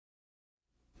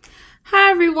Hi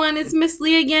everyone, it's Miss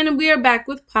Leah again, and we are back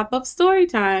with Pop-Up Story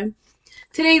Time.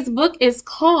 Today's book is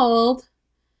called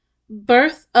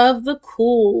Birth of the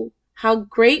Cool. How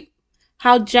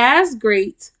jazz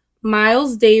great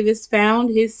Miles Davis found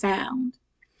his sound.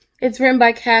 It's written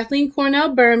by Kathleen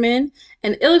Cornell Berman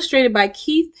and illustrated by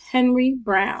Keith Henry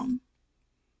Brown.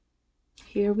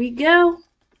 Here we go.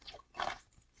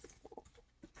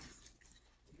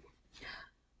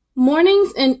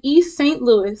 Mornings in East St.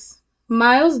 Louis.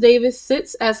 Miles Davis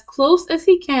sits as close as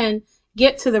he can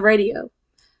get to the radio.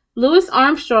 Louis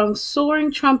Armstrong's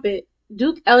soaring trumpet,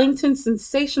 Duke Ellington's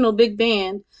sensational big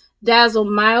band, dazzle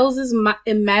Miles's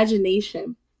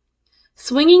imagination.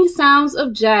 Swinging sounds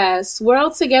of jazz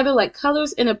swirl together like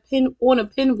colors on a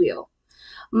pinwheel.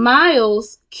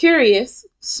 Miles, curious,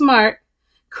 smart,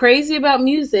 crazy about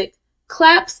music,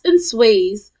 claps and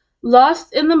sways,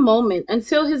 lost in the moment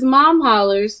until his mom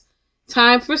hollers,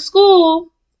 "Time for school!"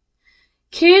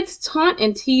 Kids taunt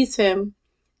and tease him,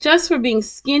 just for being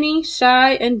skinny,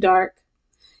 shy, and dark.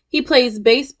 He plays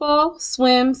baseball,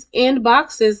 swims, and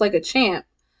boxes like a champ.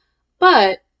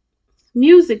 But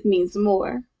music means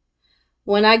more.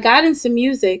 When I got into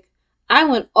music, I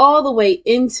went all the way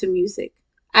into music.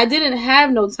 I didn't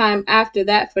have no time after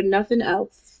that for nothing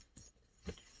else.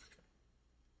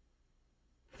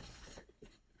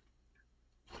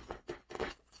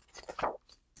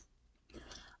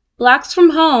 Blocks from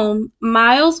home,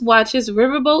 Miles watches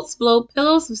riverboats blow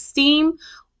pillows of steam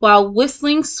while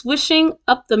whistling swishing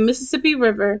up the Mississippi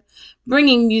River,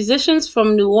 bringing musicians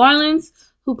from New Orleans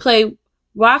who play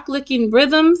rock-licking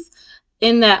rhythms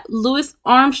in that Louis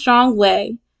Armstrong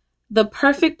way, the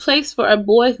perfect place for a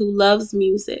boy who loves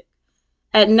music.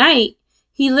 At night,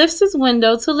 he lifts his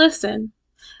window to listen.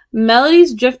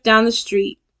 Melodies drift down the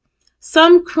street.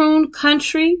 Some croon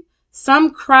country,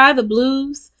 some cry the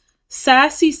blues.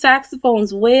 Sassy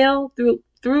saxophones wail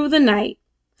through the night.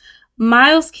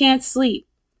 Miles can't sleep.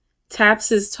 Taps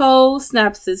his toes,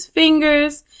 snaps his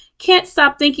fingers, can't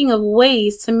stop thinking of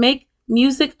ways to make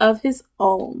music of his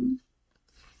own.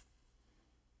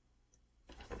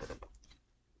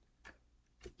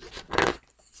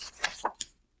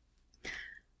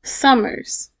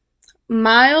 Summers.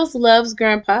 Miles loves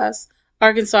Grandpa's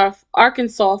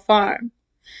Arkansas farm.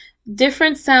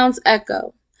 Different sounds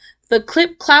echo. The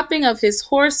clip-clopping of his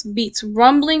horse beats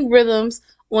rumbling rhythms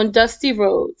on dusty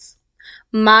roads.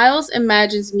 Miles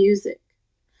imagines music.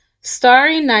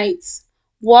 Starry nights,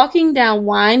 walking down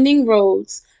winding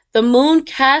roads, the moon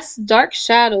casts dark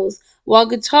shadows while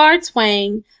guitar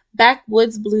twang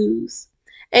backwoods blues.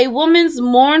 A woman's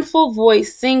mournful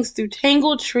voice sings through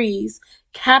tangled trees,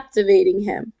 captivating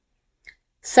him.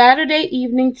 Saturday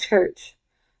evening church.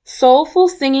 Soulful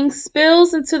singing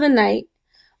spills into the night.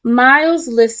 Miles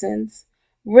listens.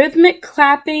 Rhythmic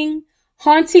clapping,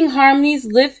 haunting harmonies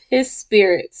lift his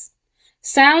spirits.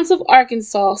 Sounds of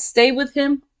Arkansas stay with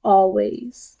him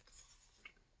always.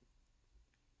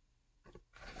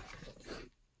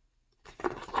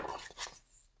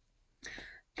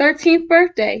 '13th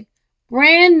birthday.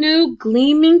 Brand new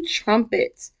gleaming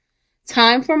trumpet.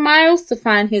 Time for Miles to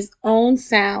find his own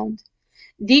sound.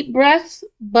 Deep breaths,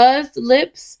 buzzed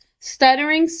lips,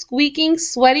 stuttering, squeaking,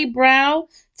 sweaty brow,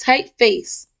 tight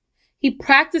face. He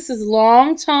practices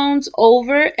long tones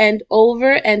over and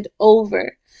over and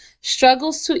over,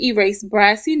 struggles to erase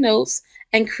brassy notes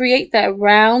and create that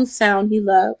round sound he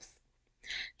loves.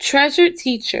 Treasured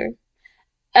teacher.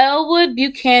 Elwood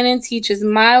Buchanan teaches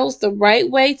Miles the right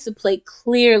way to play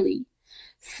clearly.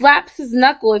 Slaps his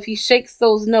knuckle if he shakes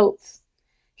those notes.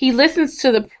 He listens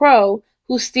to the pro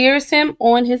who steers him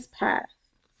on his path.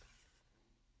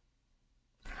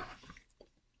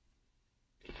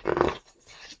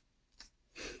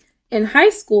 In high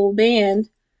school band,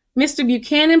 Mr.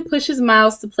 Buchanan pushes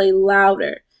Miles to play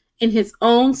louder in his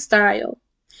own style.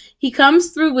 He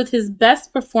comes through with his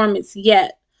best performance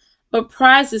yet, but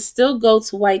prizes still go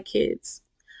to white kids.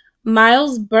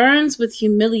 Miles burns with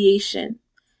humiliation.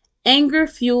 Anger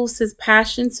fuels his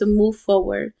passion to move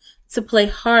forward, to play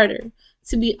harder,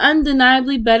 to be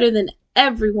undeniably better than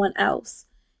everyone else.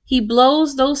 He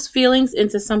blows those feelings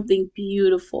into something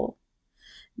beautiful.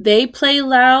 They play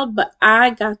loud, but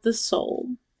I got the soul.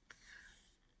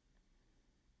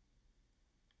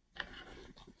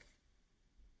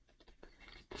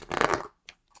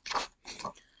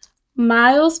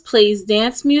 Miles plays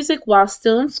dance music while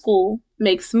still in school,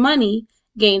 makes money,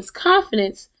 gains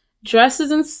confidence, dresses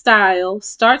in style,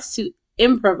 starts to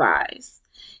improvise.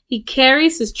 He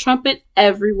carries his trumpet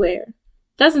everywhere,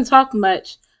 doesn't talk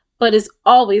much, but is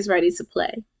always ready to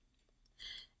play.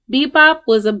 Bebop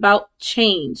was about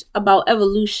change, about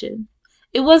evolution.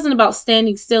 It wasn't about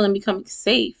standing still and becoming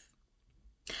safe.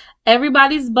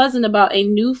 Everybody's buzzing about a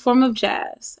new form of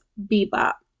jazz,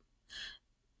 bebop.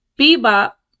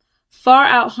 Bebop, far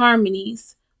out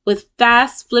harmonies with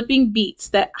fast flipping beats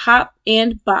that hop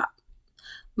and bop.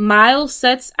 Miles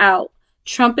sets out,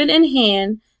 trumpet in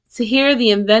hand, to hear the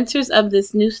inventors of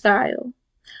this new style.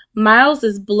 Miles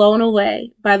is blown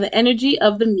away by the energy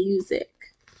of the music.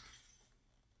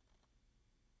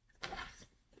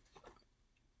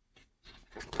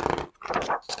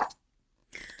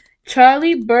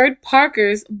 Charlie Bird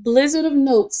Parker's blizzard of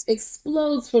notes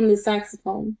explodes from the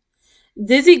saxophone.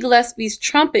 Dizzy Gillespie's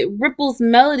trumpet ripples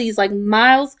melodies like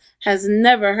Miles has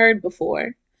never heard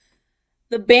before.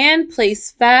 The band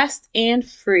plays fast and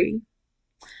free.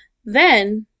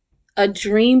 Then, a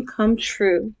dream come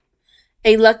true.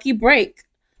 A lucky break.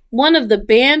 One of the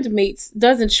bandmates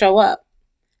doesn't show up.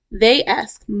 They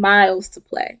ask Miles to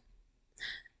play.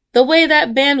 The way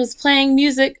that band was playing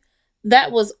music,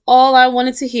 that was all I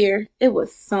wanted to hear. It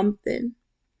was something.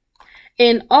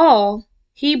 In awe,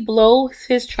 he blows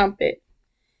his trumpet.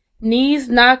 Knees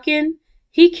knocking,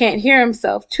 he can't hear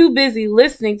himself, too busy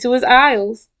listening to his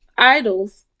idols.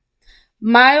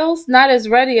 Miles, not as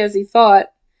ready as he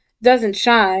thought, doesn't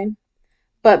shine,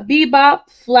 but bebop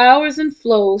flowers and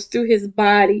flows through his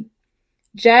body.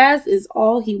 Jazz is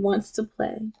all he wants to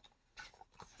play.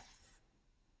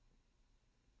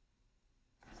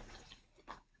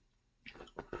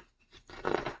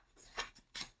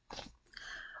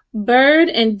 Bird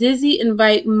and Dizzy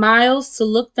invite Miles to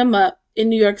look them up in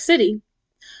New York City.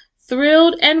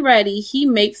 Thrilled and ready, he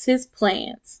makes his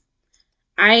plans.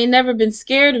 I ain't never been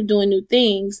scared of doing new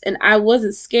things, and I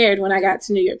wasn't scared when I got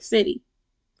to New York City.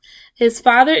 His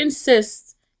father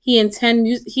insists he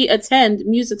attend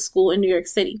music school in New York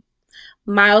City.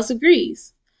 Miles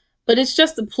agrees, but it's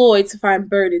just a ploy to find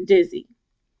Bird and Dizzy.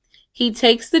 He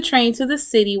takes the train to the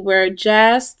city where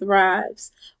jazz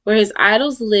thrives, where his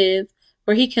idols live,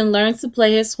 where he can learn to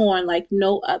play his horn like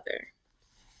no other.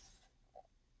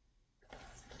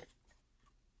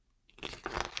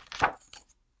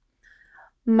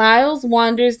 Miles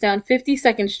wanders down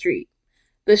 52nd Street,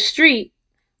 the street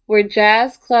where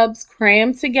jazz clubs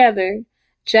cram together,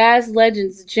 jazz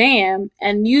legends jam,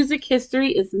 and music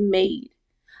history is made.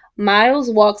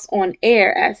 Miles walks on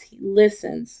air as he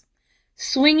listens.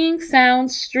 Swinging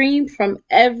sounds stream from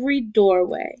every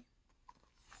doorway.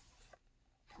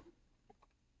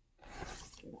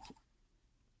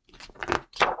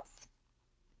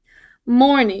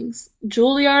 Mornings,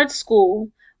 Juilliard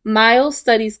School. Miles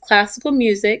studies classical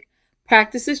music,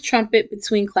 practices trumpet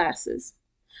between classes.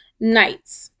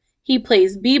 Nights, he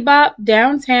plays bebop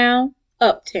downtown,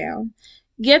 uptown,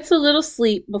 gets a little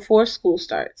sleep before school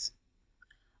starts.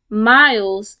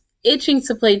 Miles, itching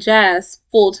to play jazz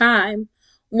full time,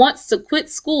 wants to quit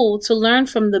school to learn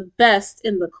from the best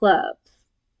in the club.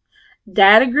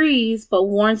 Dad agrees, but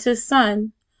warns his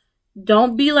son,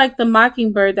 don't be like the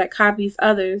mockingbird that copies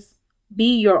others.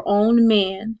 Be your own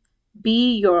man.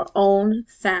 Be your own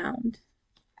sound.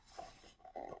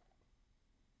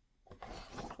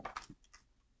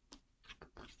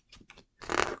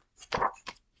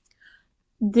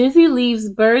 Dizzy leaves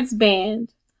Bird's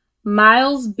band.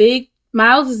 Miles' big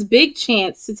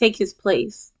chance to take his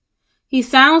place. He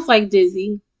sounds like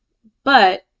Dizzy,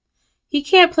 but he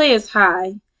can't play as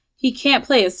high. He can't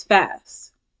play as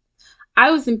fast.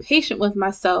 I was impatient with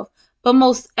myself,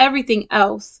 most everything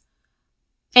else,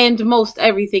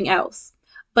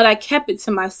 but I kept it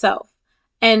to myself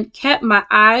and kept my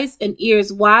eyes and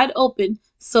ears wide open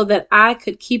so that I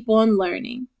could keep on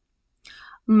learning.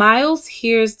 Miles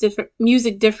hears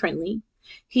music differently.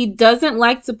 He doesn't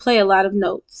like to play a lot of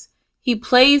notes. He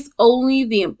plays only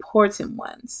the important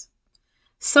ones.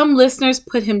 Some listeners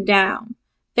put him down.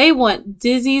 They want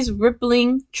Dizzy's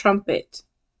rippling trumpet.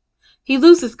 He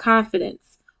loses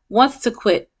confidence, wants to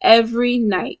quit every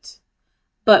night.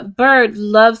 But Bird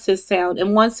loves his sound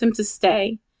and wants him to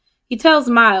stay. He tells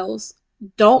Miles,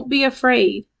 don't be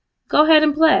afraid. Go ahead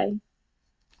and play.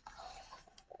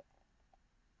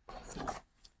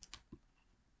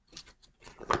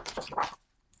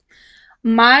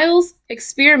 Miles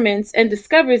experiments and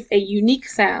discovers a unique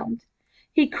sound.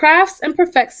 He crafts and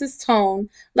perfects his tone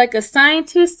like a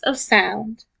scientist of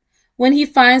sound. When he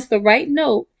finds the right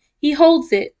note, he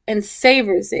holds it and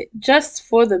savors it just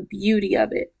for the beauty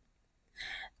of it.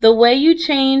 The way you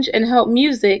change and help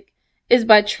music is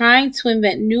by trying to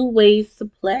invent new ways to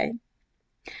play.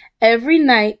 Every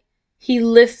night, he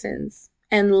listens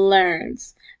and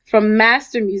learns from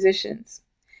master musicians.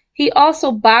 He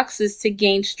also boxes to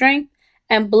gain strength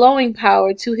and blowing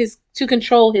power to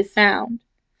control his sound.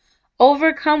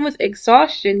 Overcome with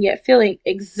exhaustion yet feeling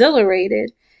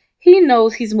exhilarated, he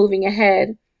knows he's moving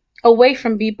ahead, away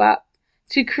from bebop,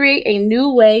 to create a new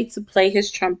way to play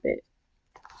his trumpet.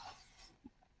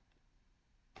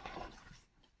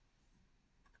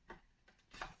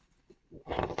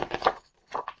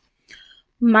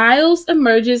 Miles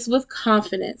emerges with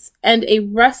confidence and a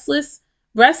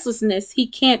restlessness he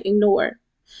can't ignore.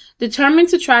 Determined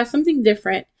to try something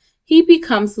different, he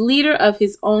becomes leader of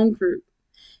his own group,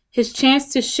 his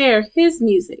chance to share his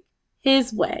music,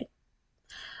 his way.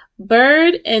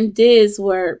 Bird and Diz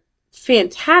were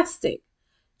fantastic,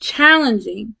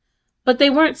 challenging, but they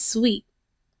weren't sweet.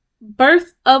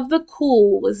 Birth of the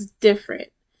Cool was different.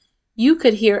 You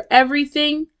could hear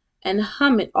everything and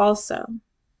hum it also.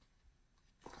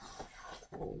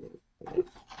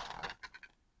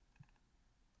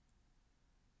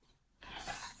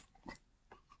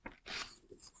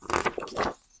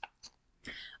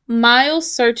 Miles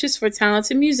searches for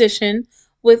talented musicians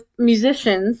with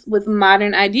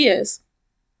modern ideas.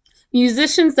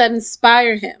 Musicians that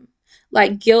inspire him,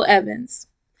 like Gil Evans.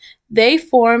 They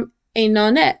form a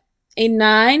nonette, a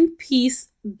 9-piece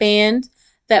band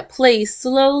that plays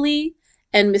slowly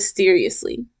and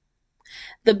mysteriously.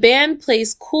 The band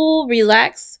plays cool,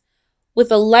 relaxed,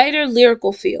 with a lighter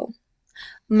lyrical feel.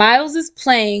 Miles's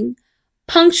playing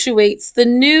punctuates the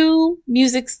new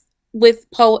music with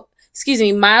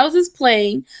Miles's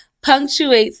playing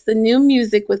punctuates the new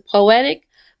music with poetic,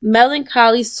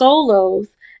 melancholy solos,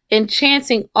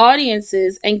 enchanting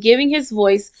audiences and giving his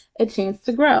voice a chance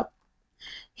to grow.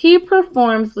 He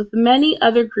performs with many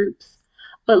other groups,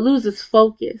 but loses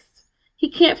focus. He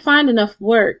can't find enough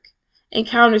work,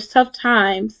 encounters tough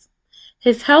times.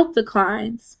 His health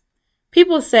declines.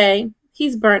 People say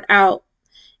he's burnt out,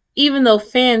 even though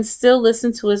fans still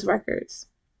listen to his records.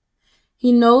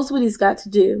 He knows what he's got to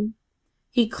do.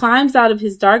 He climbs out of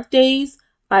his dark days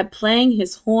by playing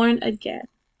his horn again.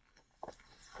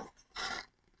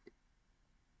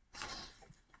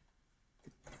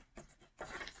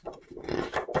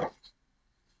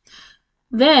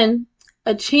 Then,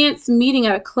 a chance meeting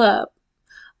at a club.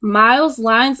 Miles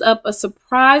lines up a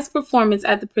surprise performance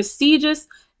at the prestigious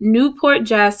Newport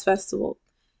Jazz Festival.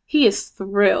 He is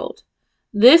thrilled.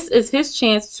 This is his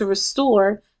chance to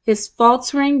restore his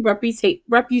faltering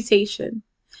reputation.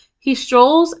 He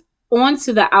strolls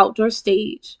onto the outdoor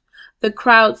stage. The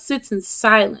crowd sits in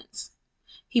silence.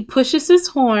 He pushes his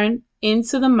horn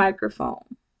into the microphone.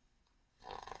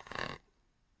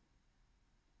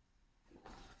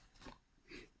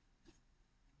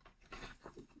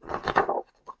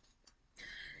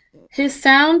 His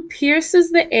sound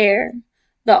pierces the air.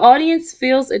 The audience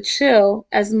feels a chill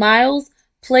as Miles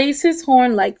plays his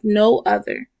horn like no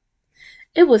other.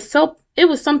 It was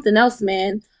something else,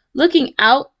 man. Looking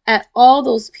out at all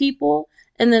those people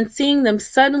and then seeing them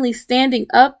suddenly standing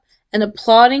up and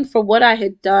applauding for what I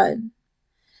had done.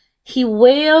 He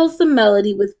wails the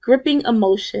melody with gripping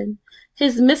emotion.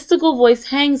 His mystical voice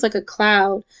hangs like a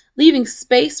cloud, leaving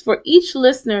space for each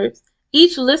listener's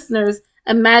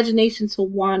imagination to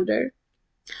wander.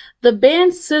 The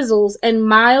band sizzles and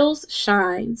Miles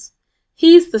shines.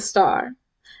 He's the star.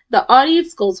 The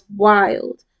audience goes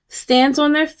wild, stands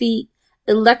on their feet,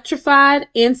 electrified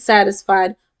and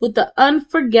satisfied with the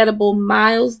unforgettable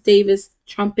Miles Davis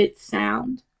trumpet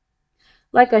sound.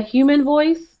 Like a human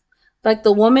voice, like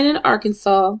the woman in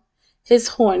Arkansas, his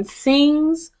horn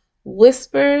sings,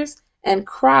 whispers, and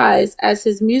cries as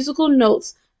his musical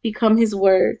notes become his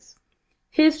words.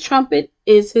 His trumpet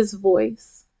is his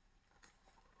voice.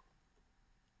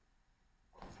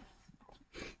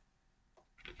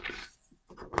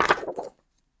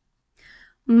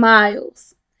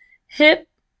 Miles, hip,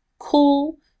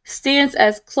 cool, stands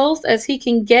as close as he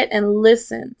can get and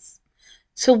listens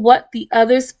to what the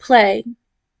others play,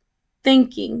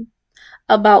 thinking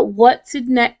about what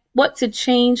to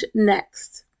change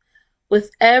next.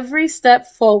 With every step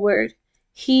forward,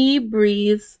 he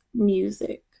breathes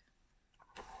music.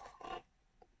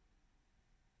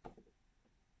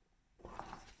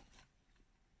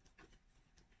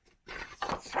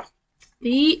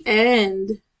 The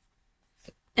end.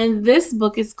 And this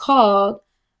book is called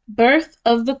Birth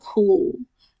of the Cool: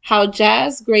 How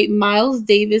Jazz Great Miles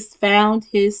Davis Found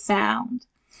His Sound.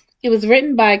 It was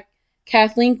written by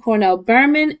Kathleen Cornell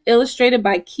Berman, illustrated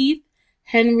by Keith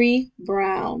Henry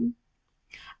Brown.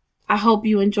 I hope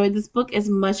you enjoyed this book as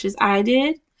much as I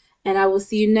did, and I will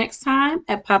see you next time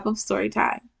at Pop-Up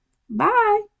Storytime.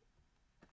 Bye!